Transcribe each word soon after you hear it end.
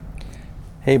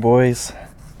Hey boys,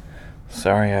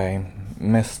 sorry I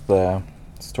missed the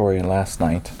story last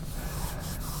night.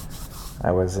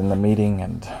 I was in the meeting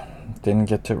and didn't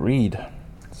get to read,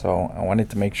 so I wanted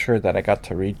to make sure that I got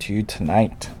to read to you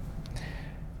tonight.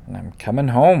 And I'm coming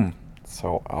home,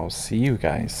 so I'll see you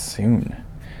guys soon.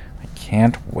 I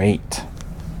can't wait.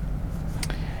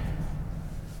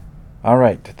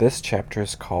 Alright, this chapter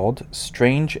is called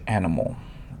Strange Animal.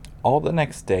 All the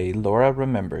next day, Laura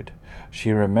remembered.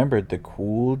 She remembered the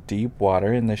cool, deep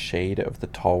water in the shade of the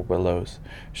tall willows.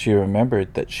 She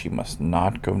remembered that she must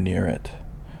not go near it.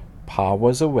 Pa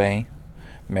was away.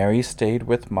 Mary stayed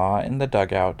with Ma in the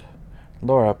dugout.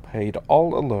 Laura played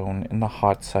all alone in the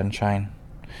hot sunshine.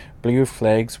 Blue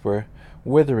flags were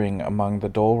withering among the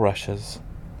dull rushes.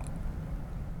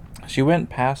 She went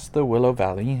past the willow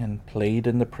valley and played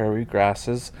in the prairie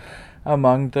grasses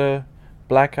among the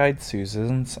black-eyed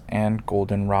Susans and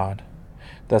goldenrod.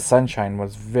 The sunshine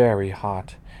was very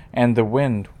hot, and the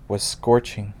wind was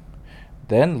scorching.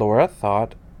 Then Laura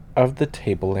thought of the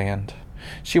tableland.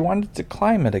 She wanted to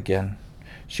climb it again.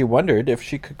 She wondered if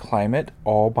she could climb it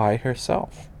all by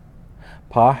herself.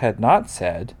 Pa had not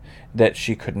said that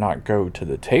she could not go to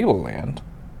the tableland.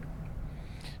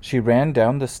 She ran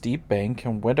down the steep bank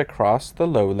and went across the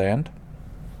lowland,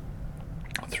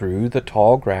 through the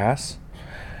tall grass.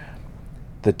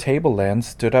 The tableland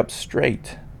stood up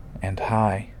straight and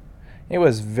high. It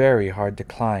was very hard to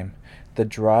climb. The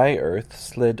dry earth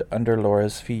slid under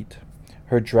Laura's feet.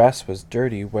 Her dress was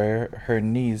dirty where her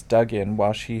knees dug in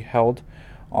while she held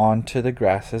on to the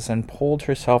grasses and pulled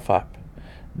herself up.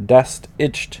 Dust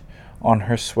itched on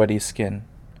her sweaty skin.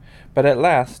 But at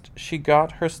last she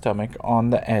got her stomach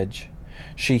on the edge.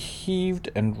 She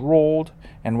heaved and rolled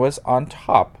and was on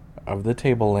top of the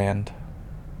tableland.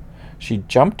 She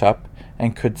jumped up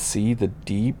and could see the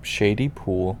deep, shady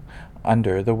pool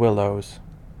under the willows.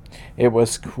 It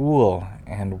was cool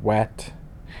and wet,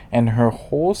 and her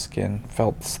whole skin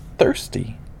felt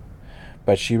thirsty.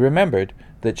 But she remembered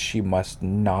that she must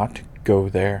not go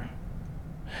there.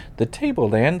 The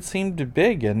tableland seemed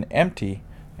big and empty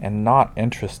and not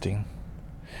interesting.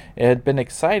 It had been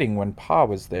exciting when Pa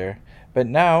was there, but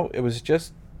now it was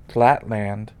just flat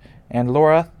land, and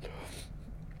Laura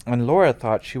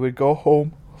thought she would go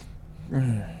home.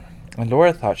 And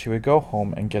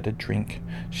get a drink.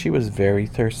 She was very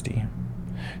thirsty.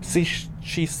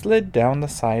 She slid down the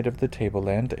side of the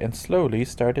tableland and slowly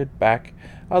started back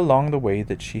along the way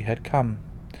that she had come.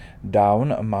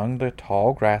 Down among the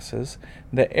tall grasses,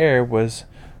 the air was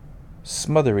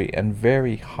smothery and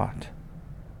very hot.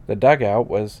 The dugout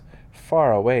was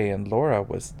far away, and Laura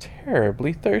was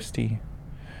terribly thirsty.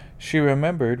 She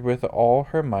remembered with all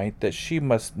her might that she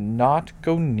must not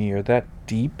go near that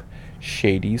deep,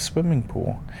 shady swimming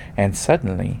pool, and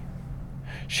suddenly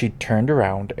she turned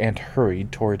around and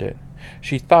hurried toward it.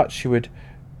 She thought she would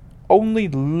only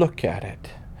look at it.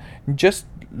 Just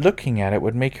looking at it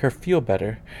would make her feel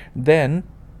better. Then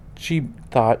she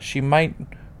thought she might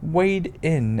wade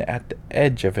in at the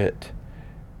edge of it,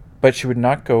 but she would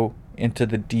not go into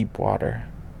the deep water.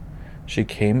 She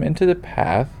came into the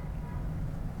path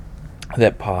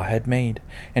that Pa had made,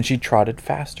 and she trotted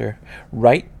faster.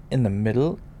 Right in the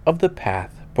middle of the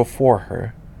path before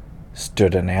her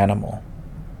stood an animal.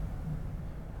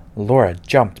 Laura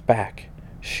jumped back.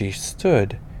 She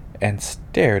stood and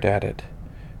stared at it.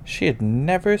 She had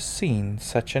never seen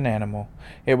such an animal.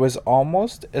 It was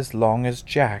almost as long as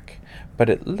Jack, but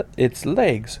its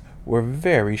legs were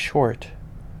very short.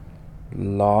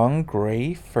 Long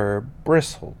gray fur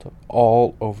bristled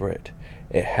all over it.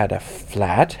 It had a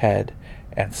flat head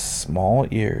and small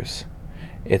ears.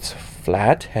 Its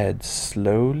flat head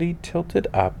slowly tilted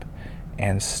up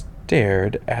and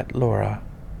stared at Laura.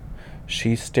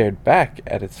 She stared back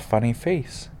at its funny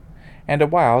face, and a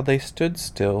while they stood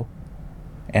still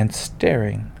and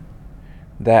staring.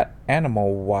 That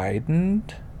animal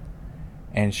widened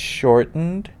and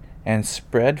shortened and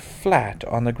spread flat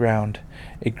on the ground.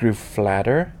 It grew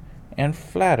flatter and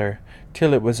flatter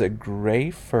till it was a gray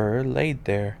fur laid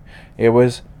there. It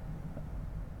was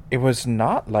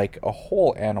not like a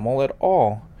whole animal at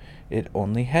all. It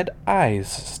only had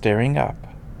eyes staring up.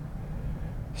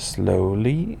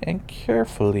 Slowly and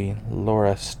carefully,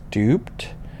 Laura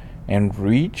stooped and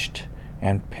reached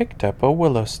and picked up a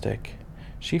willow stick.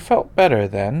 She felt better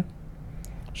then.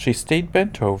 She stayed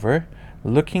bent over,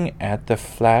 looking at the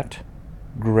flat,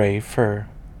 gray fur.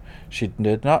 It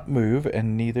did not move,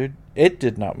 and neither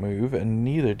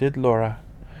did Laura.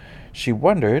 She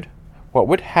wondered what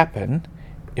would happen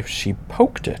if she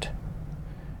poked it.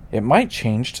 It might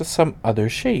change to some other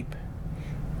shape.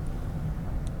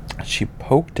 She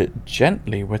poked it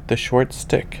gently with the short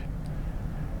stick.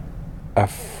 A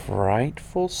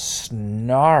frightful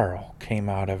snarl came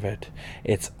out of it.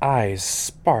 Its eyes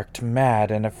sparked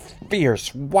mad, and a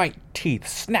fierce white teeth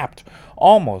snapped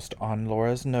almost on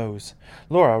Laura's nose.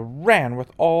 Laura ran with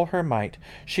all her might.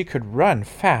 She could run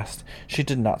fast. She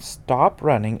did not stop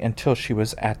running until she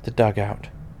was at the dugout.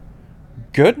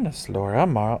 "Goodness, Laura,"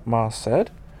 Ma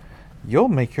said. "You'll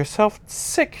make yourself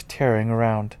sick tearing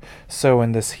around so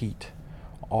in this heat."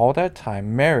 All that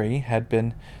time Mary had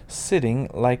been sitting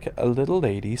like a little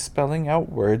lady, spelling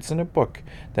out words in a book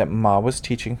that Ma was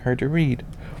teaching her to read.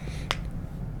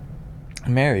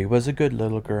 Mary was a good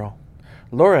little girl.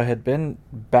 Laura had been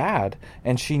bad,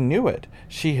 and she knew it.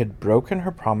 She had broken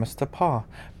her promise to Pa,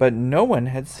 but no one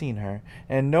had seen her,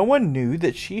 and no one knew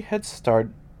that she had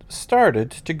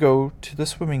started to go to the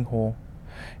swimming hole.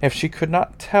 If she did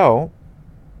not tell,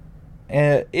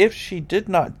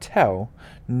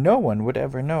 no one would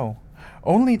ever know.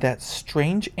 Only that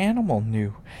strange animal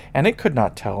knew, and it could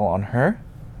not tell on her.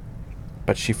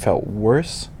 But she felt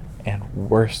worse and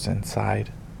worse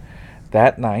inside.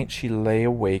 That night she lay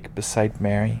awake beside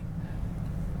Mary.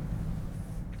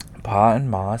 Pa and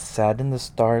Ma sat in the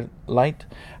starlight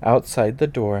outside the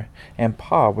door, and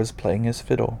Pa was playing his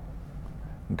fiddle.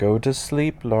 "Go to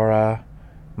sleep, Laura,"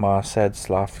 Ma said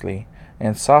softly,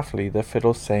 and softly the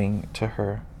fiddle sang to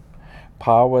her.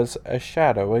 Pa was a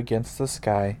shadow against the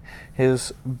sky.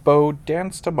 His bow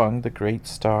danced among the great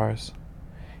stars.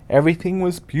 Everything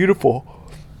was beautiful.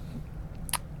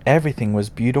 Everything was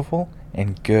beautiful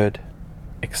and good,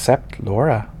 except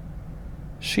Laura.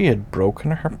 She had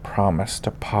broken her promise to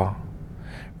Pa.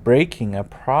 Breaking a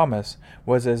promise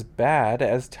was as bad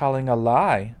as telling a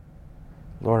lie.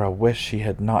 Laura wished she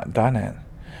had not done it,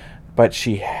 but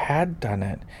she had done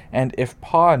it, and if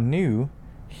Pa knew,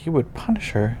 he would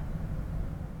punish her.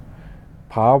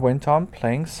 Pa went on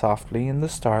playing softly in the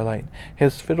starlight.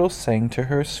 His fiddle sang to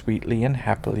her sweetly and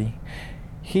happily.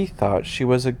 He thought she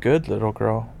was a good little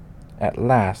girl. At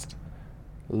last,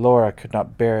 Laura could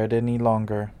not bear it any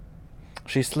longer.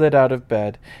 She slid out of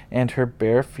bed, and her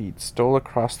bare feet stole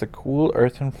across the cool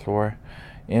earthen floor.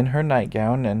 In her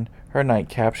nightgown and her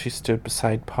nightcap she stood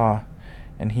beside Pa,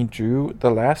 and he drew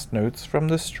the last notes from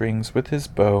the strings with his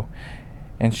bow,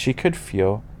 and she could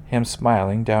feel him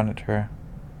smiling down at her.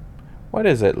 "What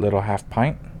is it, little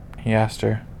half-pint?" he asked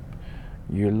her.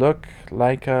 "You look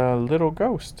like a little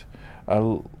ghost,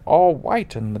 all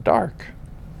white in the dark."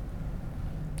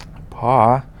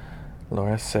 "Pa,"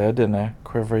 Laura said in a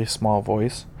quivery small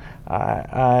voice,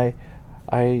 I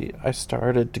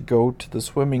started to go to the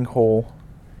swimming hole."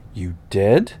 "You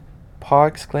did?" Pa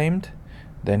exclaimed.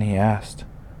 Then he asked,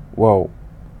 "Whoa,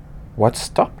 what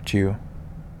stopped you?"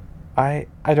 I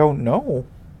don't know,"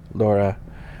 Laura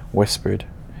whispered.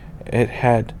 "It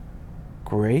had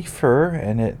gray fur,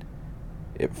 and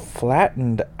it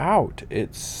flattened out.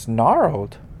 It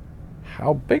snarled."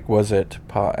 "How big was it?"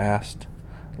 Pa asked.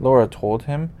 Laura told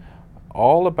him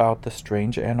all about the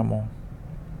strange animal.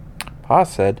 Pa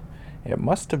said it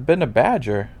must have been a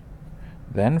badger.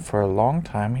 Then for a long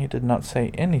time he did not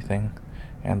say anything,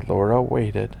 and Laura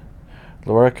waited.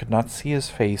 Laura could not see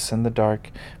his face in the dark,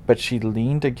 but she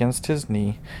leaned against his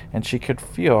knee, and she could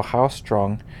feel how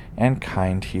strong and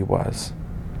kind he was.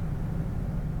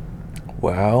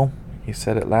 "Well," he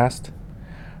said at last,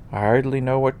 "I hardly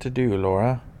know what to do,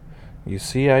 Laura. You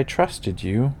see, I trusted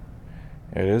you.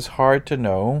 It is hard to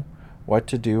know what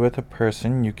to do with a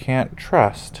person you can't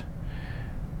trust.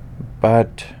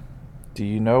 But do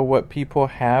you know what people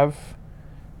have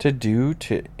to do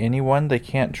to anyone they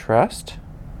can't trust?"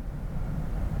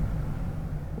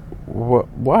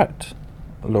 What?"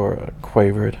 Laura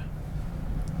quavered.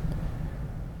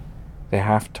 "They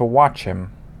have to watch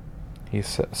him,"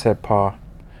 said Pa.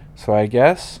 "So I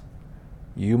guess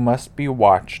you must be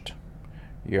watched.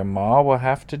 Your Ma will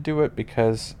have to do it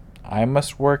because I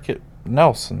must work at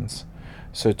Nelson's.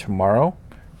 So tomorrow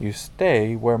you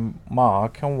stay where Ma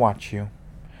can watch you.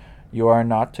 You are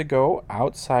not to go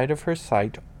outside of her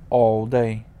sight all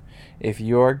day. If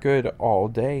you are good all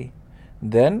day,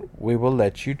 then we will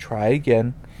let you try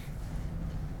again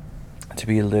to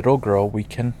be a little girl we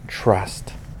can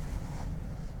trust."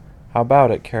 "How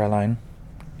about it, Caroline?"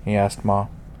 he asked Ma.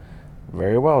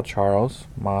 "Very well, Charles,"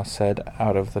 Ma said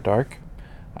out of the dark.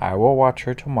 "I will watch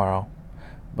her tomorrow,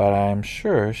 but I am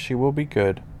sure she will be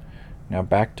good. Now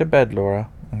back to bed, Laura,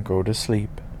 and go to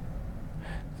sleep."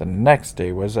 The next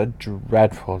day was a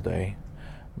dreadful day.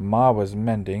 Ma was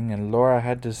mending, and Laura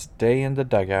had to stay in the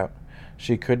dugout.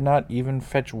 She could not even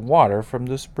fetch water from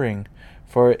the spring,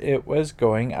 for it was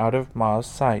going out of Ma's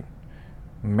sight.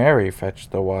 Mary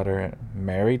fetched the water.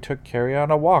 Mary took Carrie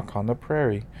on a walk on the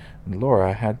prairie, and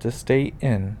Laura had to stay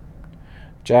in.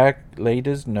 Jack laid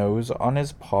his nose on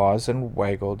his paws and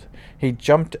waggled. He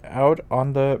jumped out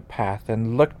on the path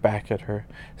and looked back at her,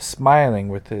 smiling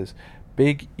with his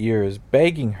big ears,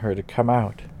 begging her to come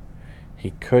out.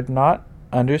 He could not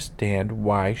understand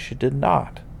why she did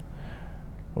not.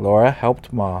 Laura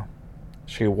helped Ma.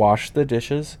 She washed the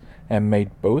dishes and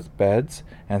made both beds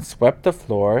and swept the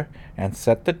floor and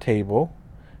set the table,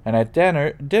 and at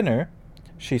dinner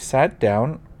she sat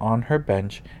down on her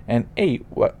bench and ate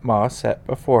what Ma set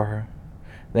before her.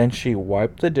 Then she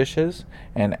wiped the dishes,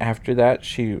 and after that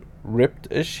she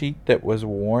ripped a sheet that was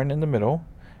worn in the middle,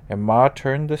 and Ma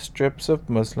turned the strips of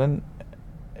muslin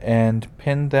and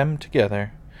pinned them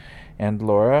together, and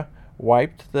Laura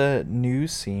wiped the new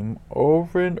seam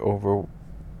over and over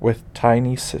with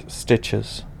tiny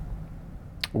stitches.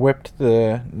 Whipped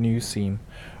the new seam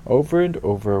over and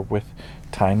over with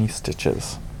tiny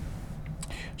stitches.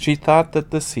 She thought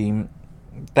that that seam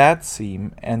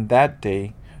and that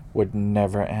day would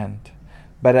never end.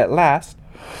 But at last,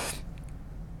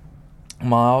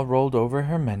 Ma rolled over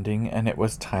her mending, and it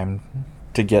was time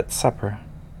to get supper.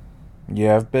 "You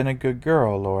have been a good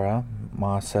girl, Laura,"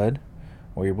 Ma said.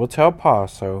 "We will tell Pa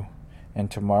so,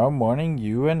 and tomorrow morning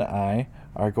you and I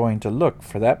are going to look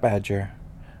for that badger.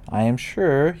 I am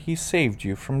sure he saved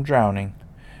you from drowning,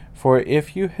 for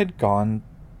if you had gone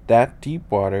that deep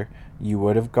water, you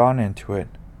would have gone into it.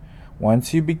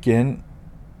 Once you begin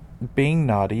being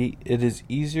naughty, it is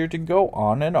easier to go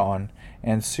on,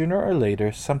 and sooner or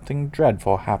later something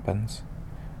dreadful happens."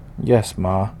 "Yes,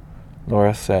 Ma,"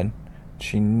 Laura said.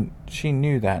 She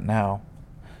knew that now.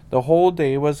 The whole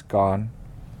day was gone.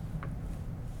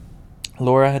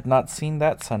 Laura had not seen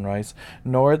that sunrise,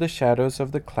 nor the shadows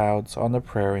of the clouds on the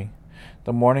prairie.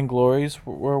 The morning glories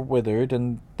were withered,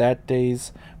 and that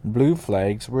day's blue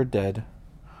flags were dead.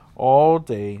 All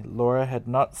day Laura had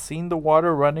not seen the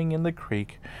water running in the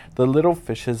creek, the little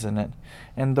fishes in it,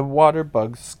 and the water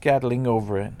bugs scattling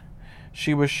over it.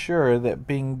 She was sure that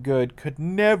being good could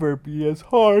never be as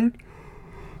hard.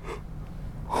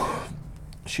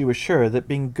 She was sure that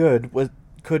being good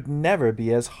could never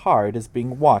be as hard as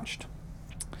being watched.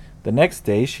 The next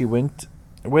day she went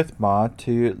with Ma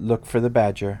to look for the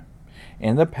badger.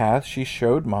 In the path she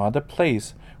showed Ma the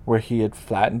place where he had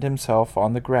flattened himself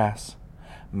on the grass.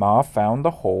 Ma found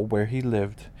the hole where he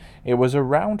lived. It was a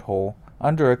round hole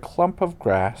under a clump of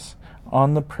grass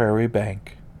on the prairie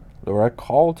bank. Laura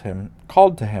called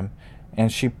to him,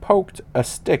 and she poked a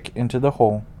stick into the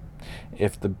hole.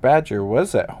 If the badger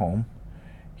was at home,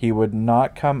 he would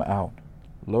not come out.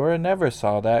 Laura never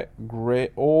saw that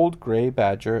old gray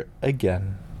badger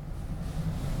again.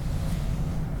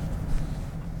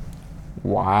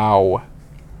 Wow.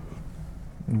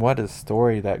 What a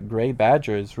story. That gray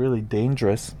badger is really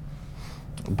dangerous.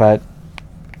 But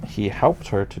he helped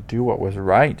her to do what was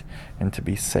right and to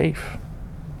be safe.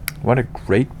 What a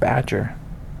great badger.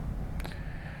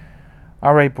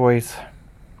 All right, boys.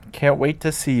 Can't wait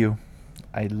to see you.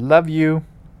 I love you.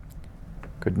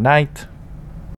 Good night.